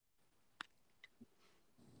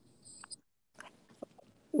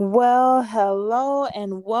Well, hello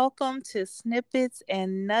and welcome to Snippets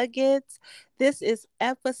and Nuggets. This is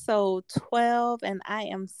episode 12, and I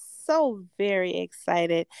am so very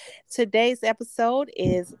excited. Today's episode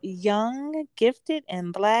is Young, Gifted,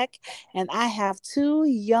 and Black, and I have two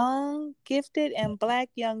young, gifted, and black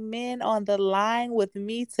young men on the line with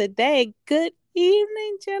me today. Good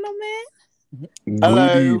evening, gentlemen. Good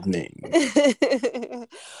Hello. evening.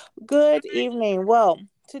 Good evening. Well,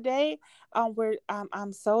 today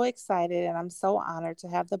I'm so excited and I'm so honored to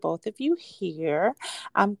have the both of you here.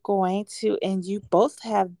 I'm going to, and you both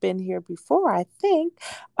have been here before, I think.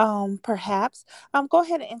 Perhaps go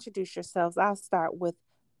ahead and introduce yourselves. I'll start with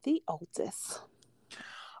the oldest.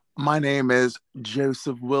 My name is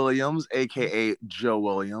Joseph Williams, aka Joe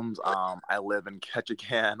Williams. I live in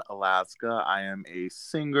Ketchikan, Alaska. I am a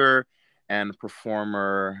singer and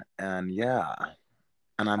performer, and yeah,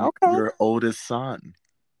 and I'm Okay. your oldest son.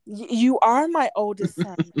 You are my oldest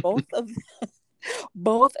son.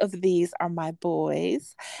 Both of these are my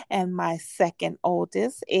boys, and my second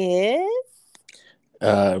oldest is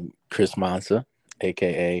Chris Mansa,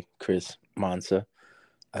 aka Chris Mansa.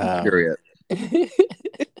 Period. it's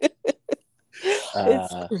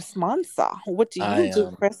uh, Chris Mansa. What do I you do,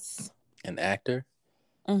 am Chris? an actor.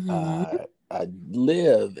 Mm-hmm. I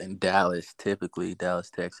live in Dallas, typically Dallas,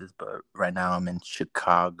 Texas, but right now I'm in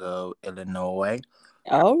Chicago, Illinois,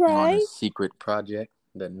 All on a right. secret project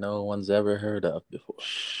that no one's ever heard of before.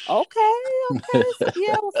 Okay. Okay. So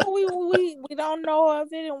yeah. So we don't know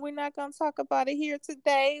of it, and we're not gonna talk about it here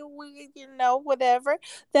today. Whatever.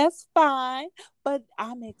 That's fine. But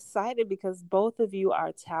I'm excited because both of you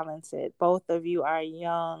are talented. Both of you are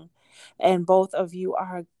young, and both of you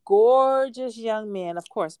are gorgeous young men. Of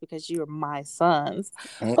course, because you're my sons.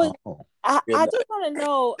 But Oh, I good just want to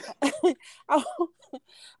know. I,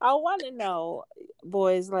 I want to know,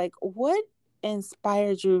 boys, like what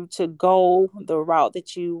inspired you to go the route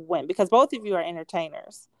that you went? Because both of you are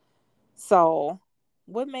entertainers. So,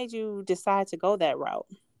 what made you decide to go that route?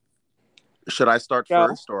 Should I start Joe,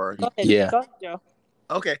 first, or go ahead. Yeah. Go ahead, Joe.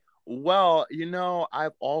 okay? Well,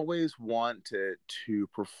 I've always wanted to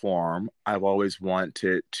perform. I've always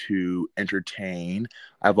wanted to entertain.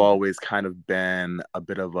 I've always kind of been a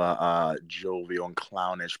bit of a jovial and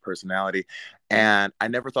clownish personality. And I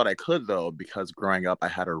never thought I could, though, because growing up, I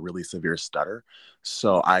had a really severe stutter.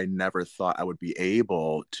 So I never thought I would be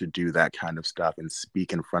able to do that kind of stuff and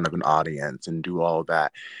speak in front of an audience and do all of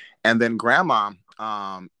that. And then grandma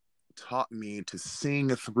taught me to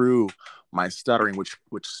sing through my stuttering, which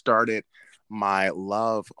started my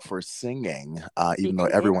love for singing. Even though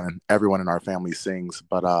Yeah. everyone in our family sings,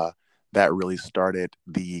 but that really started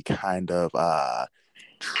the kind of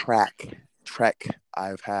trek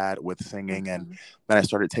I've had with singing, and Mhm. then I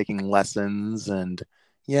started taking lessons, and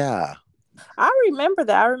yeah. I remember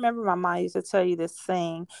that. I remember my mom used to tell you this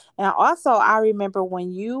thing. And also, I remember when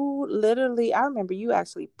I remember you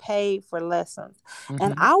actually paid for lessons.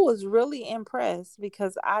 And Hmm. I was really impressed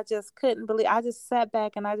because I just couldn't believe, I just sat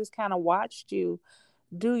back and I just kind of watched you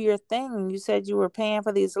do your thing. You said you were paying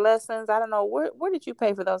for these lessons. I don't know, where did you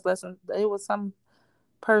pay for those lessons? It was some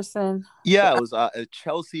person. Yeah, it was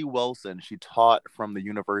Chelsea Wilson. She taught from the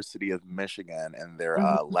University of Michigan in their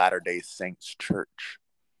Mhm. Latter Day Saints church.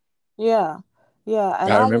 Yeah. Yeah.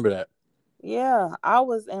 And I remember that. yeah, I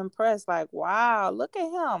was impressed. Like, wow, look at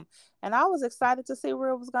him. And I was excited to see where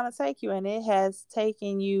it was going to take you. And it has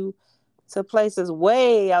taken you to places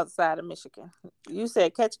way outside of Michigan. You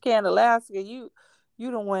said Ketchikan, Alaska. You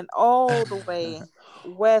done went all the way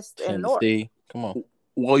west and north. Tennessee. Come on.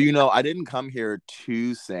 Well, I didn't come here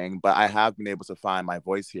to sing, but I have been able to find my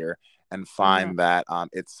voice here and Hmm. find that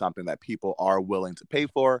it's something that people are willing to pay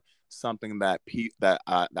for, something that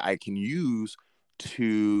I can use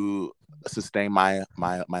to sustain my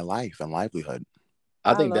life and livelihood.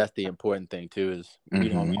 I I think love that's the important thing too, is we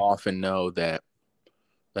don't Hmm. often know that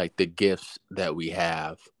like the gifts that we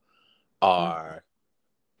have that. are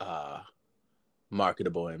uh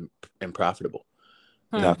marketable and profitable,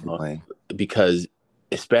 you Hmm. know, Definitely. because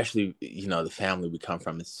especially, the family we come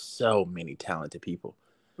from is so many talented people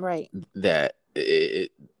Right. that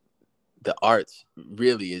the arts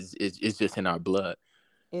really is just in our blood.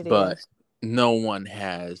 It But is. no one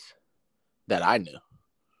that I knew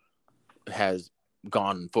has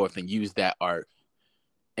gone forth and used that art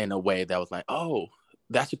in a way that was like, oh,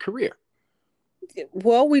 that's a career.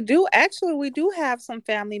 Well, we do have some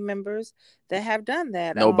family members that have done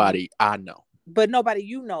that. Nobody I know. But nobody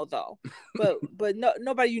you know though. But no,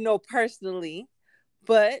 nobody you know personally.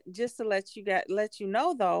 But just to let you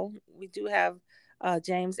know though, we do have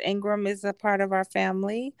James Ingram is a part of our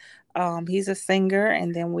family. He's a singer.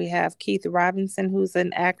 And then we have Keith Robinson, who's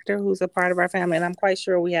an actor, who's a part of our family. And I'm quite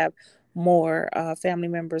sure we have more family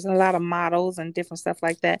members and a lot of models and different stuff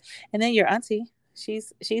like that. And then your auntie,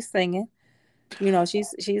 she's singing. You know,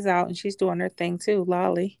 she's out and she's doing her thing too,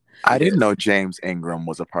 Lolly. I didn't know James Ingram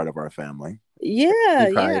was a part of our family. Yeah,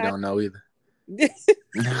 You probably don't know either.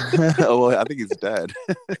 Well, I think he's dead.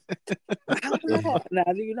 I don't know. Now,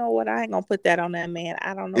 you know what? I ain't gonna put that on that man.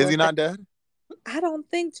 I don't know. Is he not dead? I don't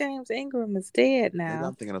think James Ingram is dead now. Maybe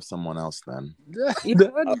I'm thinking of someone else then.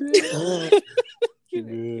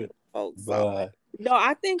 Folks. No,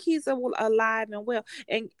 I think he's alive and well.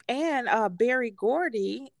 And Barry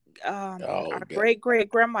Gordy, our great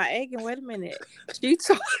grandma Egan. Wait a minute,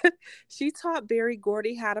 she taught Barry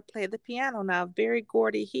Gordy how to play the piano. Now, if Barry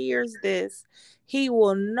Gordy hears this, he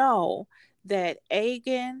will know that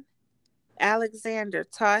Egan Alexander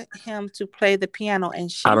taught him to play the piano,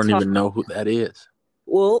 and I don't even know who that is.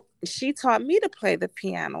 Well, she taught me to play the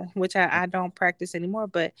piano, which I don't practice anymore.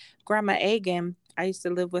 But Grandma Egan, I used to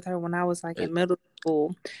live with her when I was like in middle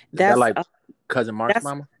school. That's like cousin Mark's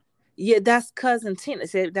mama? Yeah, that's cousin Tina.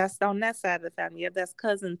 That's on that side of the family. Yeah, that's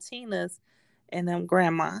cousin Tina's and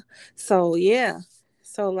grandma. So yeah.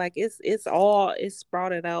 So like it's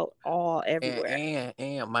sprouted out all everywhere.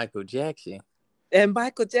 And Michael Jackson. And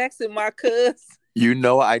Michael Jackson, my cousin. You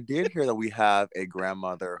know, I did hear that we have a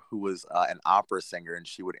grandmother who was an opera singer, and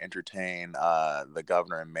she would entertain the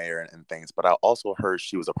governor and mayor and things. But I also heard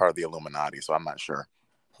she was a part of the Illuminati, so I'm not sure.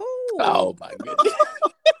 Oh my goodness.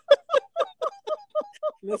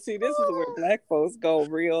 Let's see, this is where Black folks go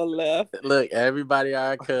real left. Look, everybody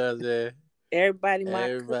our cousin. Everybody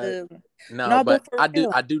my cousin. No, but I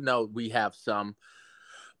do know we have some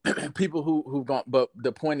people who've gone. But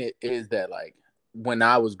the point is that like when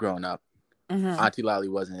I was growing up, Auntie Lolly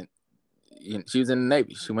wasn't. She was in the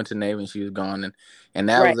Navy. She went to the Navy and she was gone, and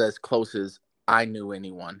that was as close as I knew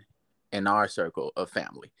anyone in our circle of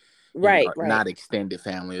family. Right. Not extended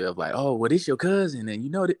family of like, oh, well, this your cousin, and you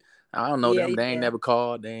know that I don't know them. They ain't never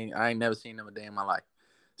called. I ain't never seen them a day in my life.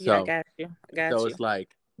 So I got you. So it's like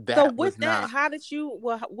that. So with that, how did you?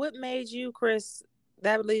 Well, what made you, Chris?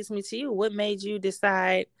 That leads me to you. What made you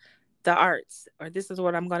decide the arts, or this is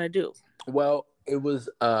what I'm gonna do? Well, it was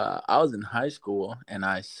I was in high school, and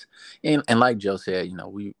and like Joe said, you know,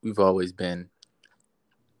 we've always been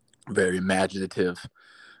very imaginative,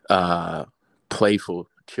 playful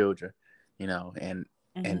children, you know, and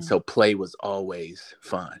so play was always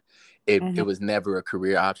fun. It was never a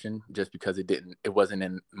career option just because it wasn't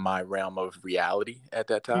in my realm of reality at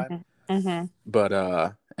that time. But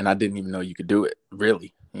and I didn't even know you could do it,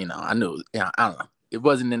 really. You know, I knew, I don't know. It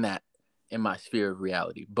wasn't in my sphere of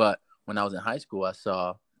reality. But when I was in high school, I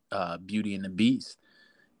saw Beauty and the Beast,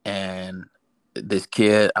 and this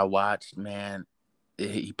kid I watched, man,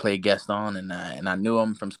 he played Gaston, and I knew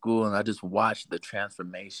him from school, and I just watched the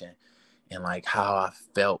transformation and like how I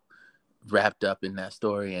felt wrapped up in that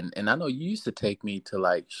story. And I know you used to take me to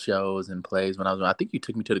like shows and plays when I think you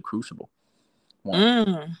took me to the Crucible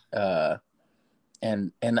one. But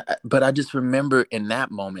I just remember in that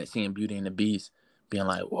moment seeing Beauty and the Beast being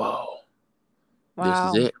like, whoa, this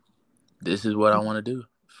is it. This is what I want to do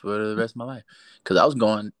for the rest of my life. Because I was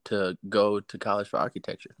going to go to college for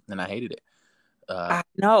architecture, and I hated it. I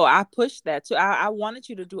know. I pushed that too. I wanted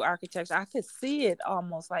you to do architecture. I could see it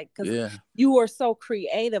almost like, because you were so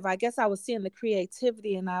creative. I guess I was seeing the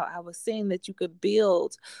creativity, and I was seeing that you could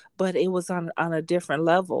build, but it was on a different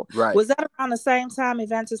level. Right. Was that around the same time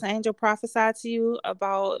Evangelist Angel prophesied to you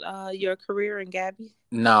about your career in Gabby?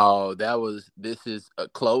 No, this is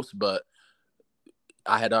close, but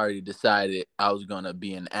I had already decided I was going to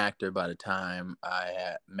be an actor by the time I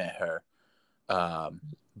had met her.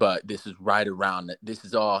 But this is right around this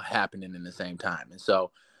is all happening in the same time. And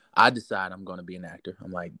so I decide I'm going to be an actor.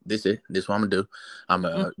 I'm like, this is what I'm going to do. I'm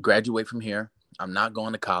going to graduate from here. I'm not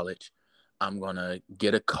going to college. I'm going to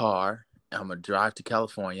get a car. I'm going to drive to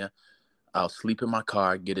California. I'll sleep in my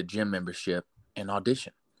car, get a gym membership, and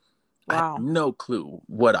audition. Wow. I had no clue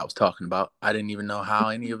what I was talking about. I didn't even know how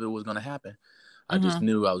any of it was going to happen. I just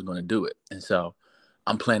knew I was going to do it. And so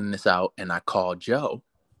I'm planning this out, and I called Joe.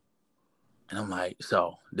 And I'm like,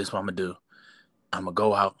 so this is what I'm going to do. I'm going to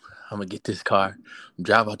go out. I'm going to get this car. I'm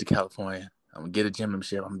drive out to California. I'm going to get a gym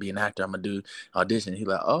membership. I'm going to be an actor. I'm going to do audition. He's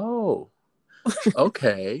like, oh,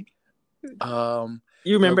 okay. You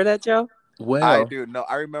remember that, Joe? Well, I do. No,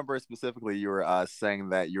 I remember specifically you were saying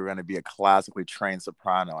that you were going to be a classically trained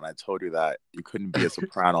soprano. And I told you that you couldn't be a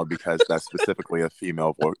soprano because that's specifically a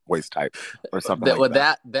female voice type or something like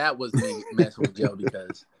that. That was me messing with Joe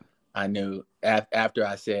because I knew after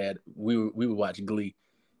I said we would watch Glee,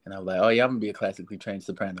 and I was like, oh yeah, I'm gonna be a classically trained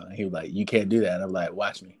soprano. And he was like, you can't do that. And I'm like,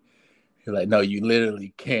 watch me. He was like, no, you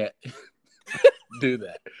literally can't do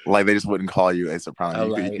that. Like they just wouldn't call you a soprano. I'm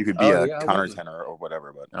You like, could be oh a yeah, I will be. countertenor or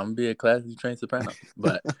whatever. But I'm gonna be a classically trained soprano,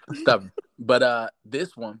 but stubborn. But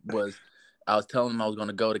this one was, I was telling him I was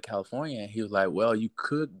gonna go to California, and he was like, well, you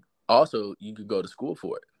could go to school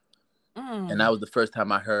for it. And that was the first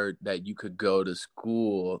time I heard that you could go to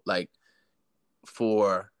school like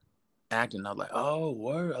for acting. I was like, oh,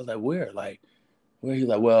 word. I was like, where? Like, where? He's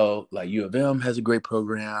like, well, like U of M has a great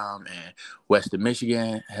program, and Western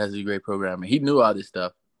Michigan has a great program. And he knew all this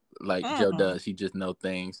stuff, like Joe does. He just knows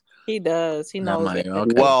things. He does. He And I'm knows like, it.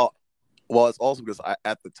 okay. Well, it's also because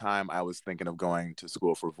at the time I was thinking of going to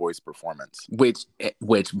school for voice performance. Which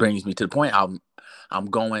brings me to the point. I'm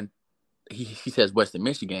going. He says Western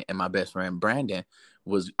Michigan, and my best friend Brandon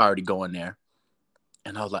was already going there,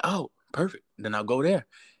 and I was like, oh, perfect. Then I'll go there.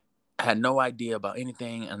 I had no idea about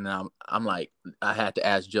anything, and I'm like, I had to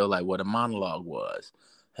ask Joe like what a monologue was.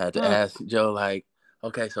 I had to ask Joe like,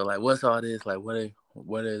 okay, so like, what's all this? Like, what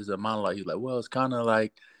is a monologue? He's like, well, it's kind of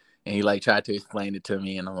like, and he like tried to explain it to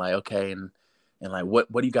me, and I'm like, okay, and like, what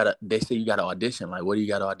do you gotta? They say you gotta audition. Like, what do you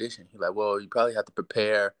gotta audition? He's like, well, you probably have to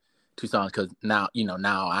prepare 2 songs because now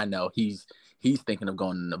I know he's thinking of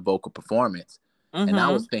going into vocal performance, and I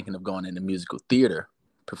was thinking of going into musical theater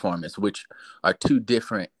performance, which are 2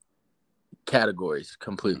 different categories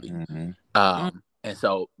completely. And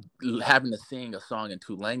so having to sing a song in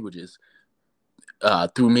 2 languages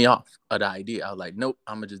threw me off of the idea. I was like, nope,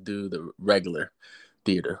 I'm gonna just do the regular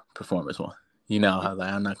theater performance one. I was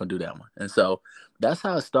like, I'm not gonna do that one. And so that's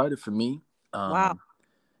how it started for me. Wow.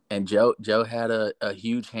 And Joe had a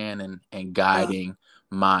huge hand in guiding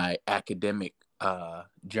my academic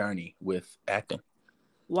journey with acting.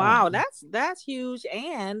 Wow, that's huge.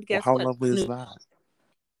 And guess how what? lovely is that?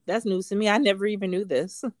 That's news to me. I never even knew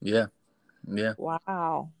this. Yeah.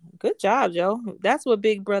 Wow. Good job, Joe. That's what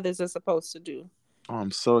big brothers are supposed to do. Oh,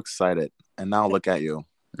 I'm so excited. And now look at you.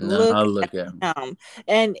 Look at him.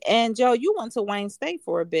 And Joe, you went to Wayne State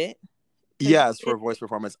for a bit. Yes, for voice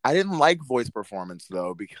performance. I didn't like voice performance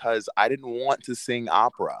though because I didn't want to sing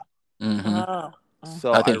opera.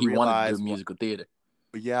 So I think he wanted to do musical theater.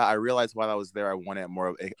 Yeah, I realized while I was there, I wanted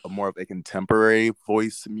more of a contemporary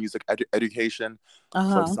voice music education,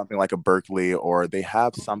 so something like a Berkeley, or they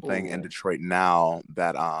have something in Detroit now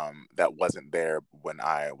that that wasn't there when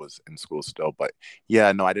I was in school still. But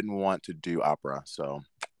yeah, no, I didn't want to do opera, so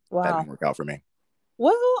that didn't work out for me.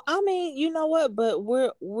 Well, I mean, you know what? But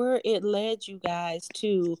where it led you guys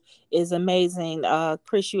to is amazing.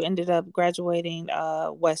 Chris, you ended up graduating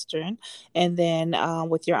Western, and then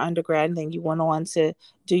with your undergrad, and then you went on to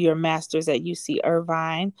do your master's at UC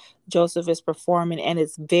Irvine. Joseph is performing, and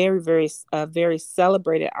it's very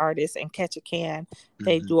celebrated artist in Ketchikan.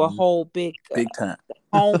 They do a whole big time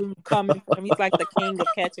homecoming for him. He's like the king of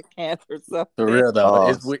Ketchikan or something. For real though,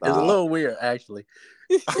 it's a little weird actually.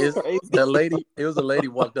 It was a lady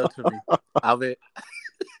walked up to me. I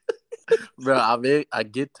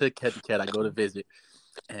get to Ketchikan, I go to visit,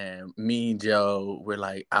 and me and Joe,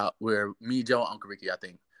 me, Joe, and Uncle Ricky, I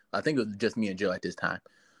think it was just me and Joe at this time.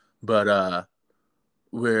 But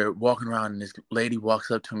we're walking around, and this lady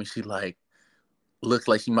walks up to me. She like looks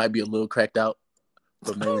like she might be a little cracked out,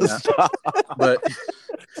 but maybe not. But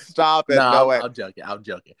stop it! No, I'm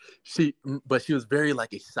joking. She was very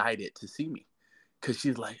like excited to see me. Cause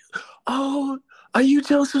she's like, oh, are you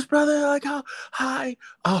Joseph's brother? Like, oh, hi.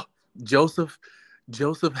 Oh, Joseph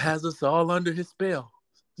has us all under his spell.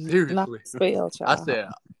 Seriously. Not spell, child. I said,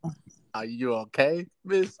 are you okay,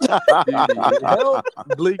 miss? Do you need help?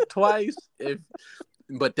 Blink twice.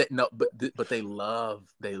 But they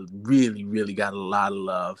really, really got a lot of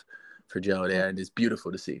love for Joe there, and it's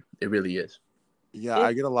beautiful to see. It really is. Yeah,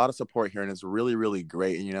 I get a lot of support here, and it's really, really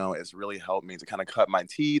great. It's really helped me to kind of cut my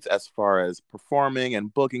teeth as far as performing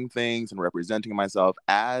and booking things and representing myself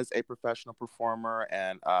as a professional performer,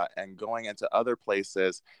 and going into other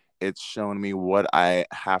places. It's shown me what I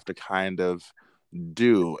have to kind of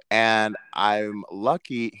do, and I'm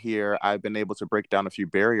lucky here. I've been able to break down a few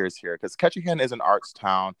barriers here because Ketchikan is an arts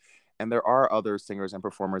town, and there are other singers and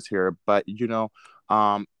performers here. But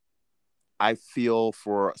I feel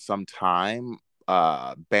for some time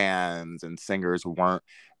bands and singers weren't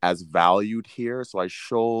as valued here. So I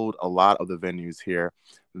showed a lot of the venues here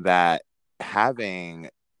that having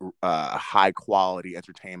high quality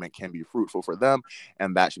entertainment can be fruitful for them,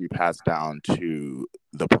 and that should be passed down to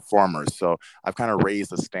the performers. So I've kind of raised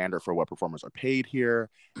the standard for what performers are paid here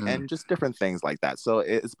and just different things like that. So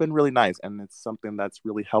it's been really nice, and it's something that's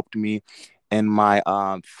really helped me in my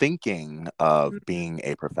thinking of being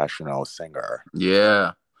a professional singer.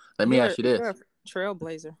 Yeah. Let me ask you You're this. a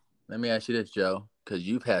trailblazer. Let me ask you this, Joe, because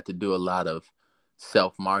you've had to do a lot of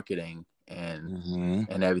self-marketing and Mm-hmm.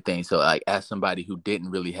 and everything. So, like, as somebody who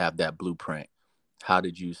didn't really have that blueprint, how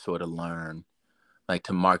did you sort of learn, like,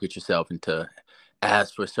 to market yourself and to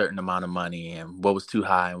ask for a certain amount of money, and what was too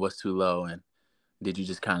high and what's too low, and did you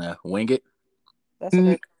just kind of wing it? That's a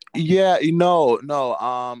great question. Yeah, no.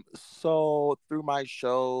 So through my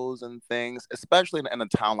shows and things, especially in a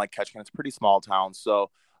town like Ketchikan, it's a pretty small town.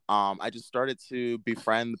 So, I just started to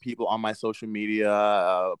befriend the people on my social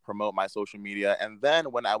media, promote my social media, and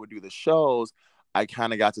then when I would do the shows, I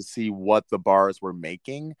kind of got to see what the bars were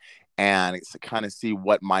making, and to kind of see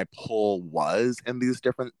what my pull was in these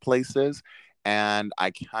different places, and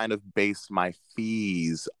I kind of based my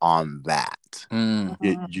fees on that.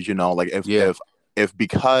 Mm, Like yeah, if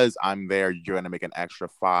because I'm there, you're gonna make an extra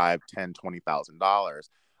 5, 10, $20,000.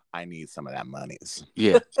 I need some of that monies.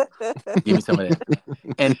 yeah. Give me some of that.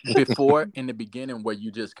 And before, in the beginning, were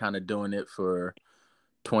you just kind of doing it for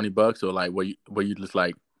 $20, or like were you just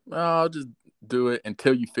like, oh, I'll just do it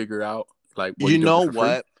until you figure out, like, were You you doing it know for free?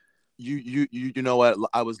 what? You know what?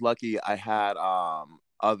 I was lucky. I had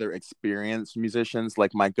other experienced musicians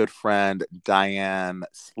like my good friend Diane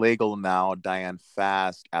Slagle, now Diane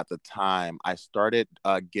Fast. At the time I started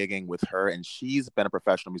gigging with her, and she's been a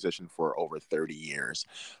professional musician for over 30 years.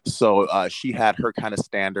 So she had her kind of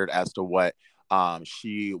standard as to what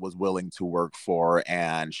she was willing to work for,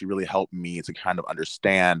 and she really helped me to kind of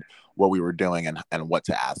understand what we were doing and what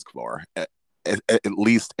to ask for. At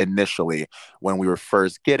least initially, when we were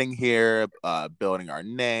first getting here, building our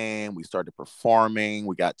name, we started performing,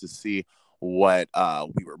 we got to see what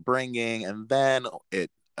we were bringing, and then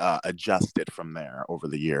it adjusted from there over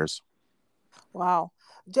the years. Wow.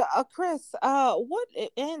 Chris,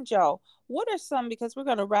 and Joe, what are some, because we're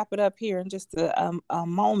going to wrap it up here in just a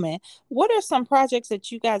moment. What are some projects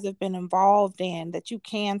that you guys have been involved in that you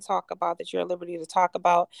can talk about, that you're at liberty to talk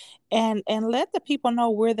about, and let the people know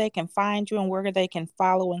where they can find you and where they can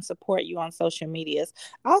follow and support you on social medias?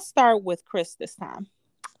 I'll start with Chris this time.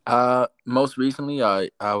 Most recently, I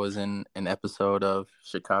was in an episode of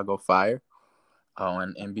Chicago Fire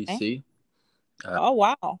on Okay. NBC. Oh,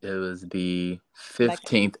 wow. It was the Like,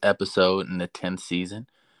 15th episode in the 10th season.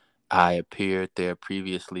 I appeared there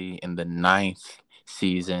previously in the 9th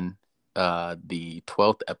season, the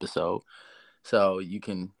 12th episode. So you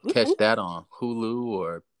can catch ooh, that on Hulu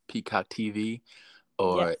or Peacock TV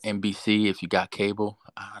or yes, NBC if you got cable.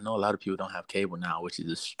 I know a lot of people don't have cable now, which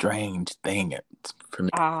is a strange thing for me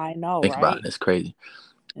to I know, think about. right? It's crazy.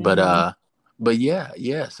 But Hmm. but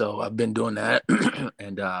yeah. So I've been doing that,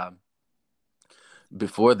 and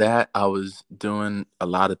before that, I was doing a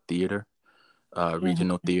lot of theater,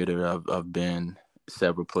 regional theater. I've been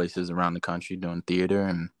several places around the country doing theater,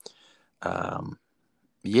 and um,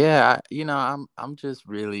 yeah, I'm just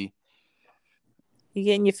really You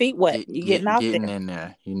getting your feet wet. You getting out getting there. in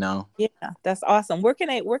there. Yeah, that's awesome. Where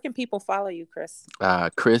can people follow you, Chris?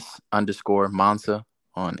 Chris_Mansa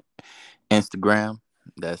on Instagram.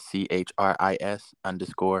 That's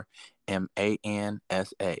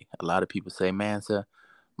CHRIS_MANSA. A lot of people say Mansa.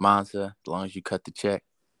 As long as you cut the check.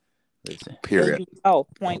 Listen. There Period. you go.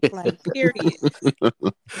 Point blank. Period.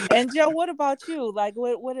 And Joe, what about you? Like,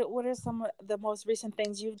 what are some of the most recent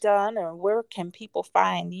things you've done, or where can people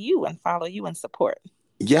find you and follow you and support?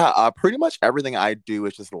 Yeah, pretty much everything I do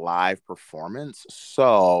is just live performance.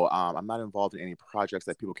 So I'm not involved in any projects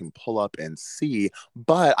that people can pull up and see,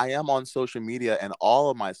 but I am on social media, and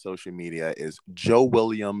all of my social media is Joe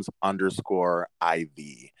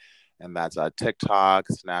Williams_IV. And that's TikTok,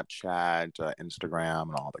 Snapchat, Instagram,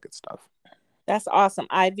 and all the good stuff. That's awesome.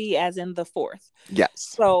 IV as in the fourth. Yes.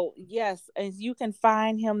 So yes, as you can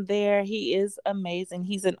find him there. He is amazing.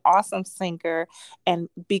 He's an awesome singer. And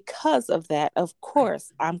because of that, of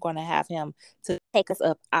course, I'm going to have him to take us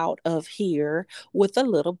up out of here with a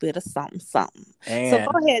little bit of something, something. So go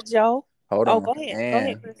And ahead, Joe. hold Oh, on. go ahead. Go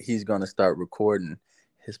ahead, And Chris. he's going to start recording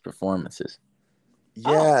his performances.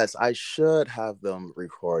 Oh, Yes, I should have them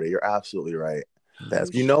recorded. You're absolutely right.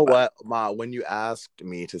 That's You know what, Ma, when you asked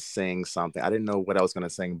me to sing something, I didn't know what I was going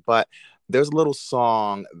to sing, but there's a little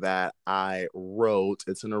song that I wrote.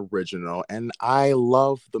 It's an original, and I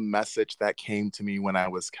love the message that came to me when I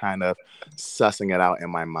was kind of sussing it out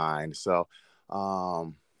in my mind. So,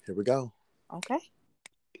 here we go. okay.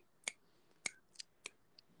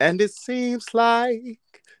 And it seems like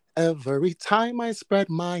every time I spread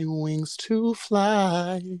my wings to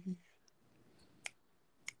fly,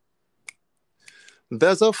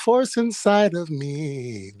 there's a force inside of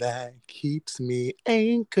me that keeps me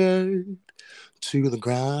anchored to the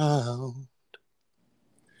ground.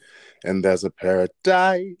 And there's a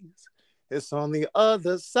paradise. It's on the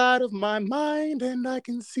other side of my mind, and I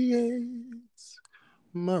can see its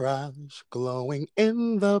mirage glowing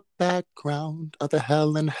in the background of the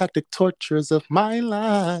hell and hectic tortures of my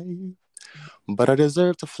life. But I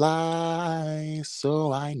deserve to fly,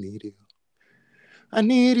 so I need you. I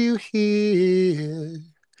need you here.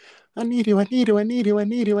 I need you, I need you, I need you, I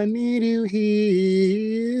need you, I need you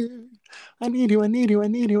here. I need you, I need you, I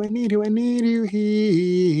need you, I need you, I need you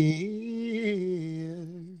here.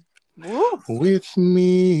 Woo. With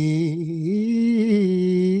me.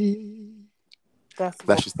 That's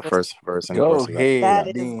That's just the gorgeous. first verse and Go chorus of that. ahead, That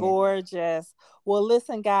is then. gorgeous. Well,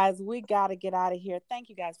 listen, guys, we got to get out of here. Thank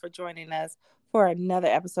you guys for joining us for another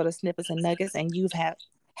episode of Snippets and Nuggets. And you've had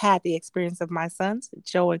the experience of my sons,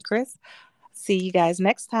 Joe and Chris. See you guys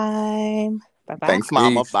next time. Bye-bye. Thanks,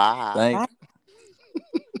 Mama. Peace. Bye. Thanks.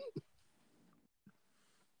 Bye.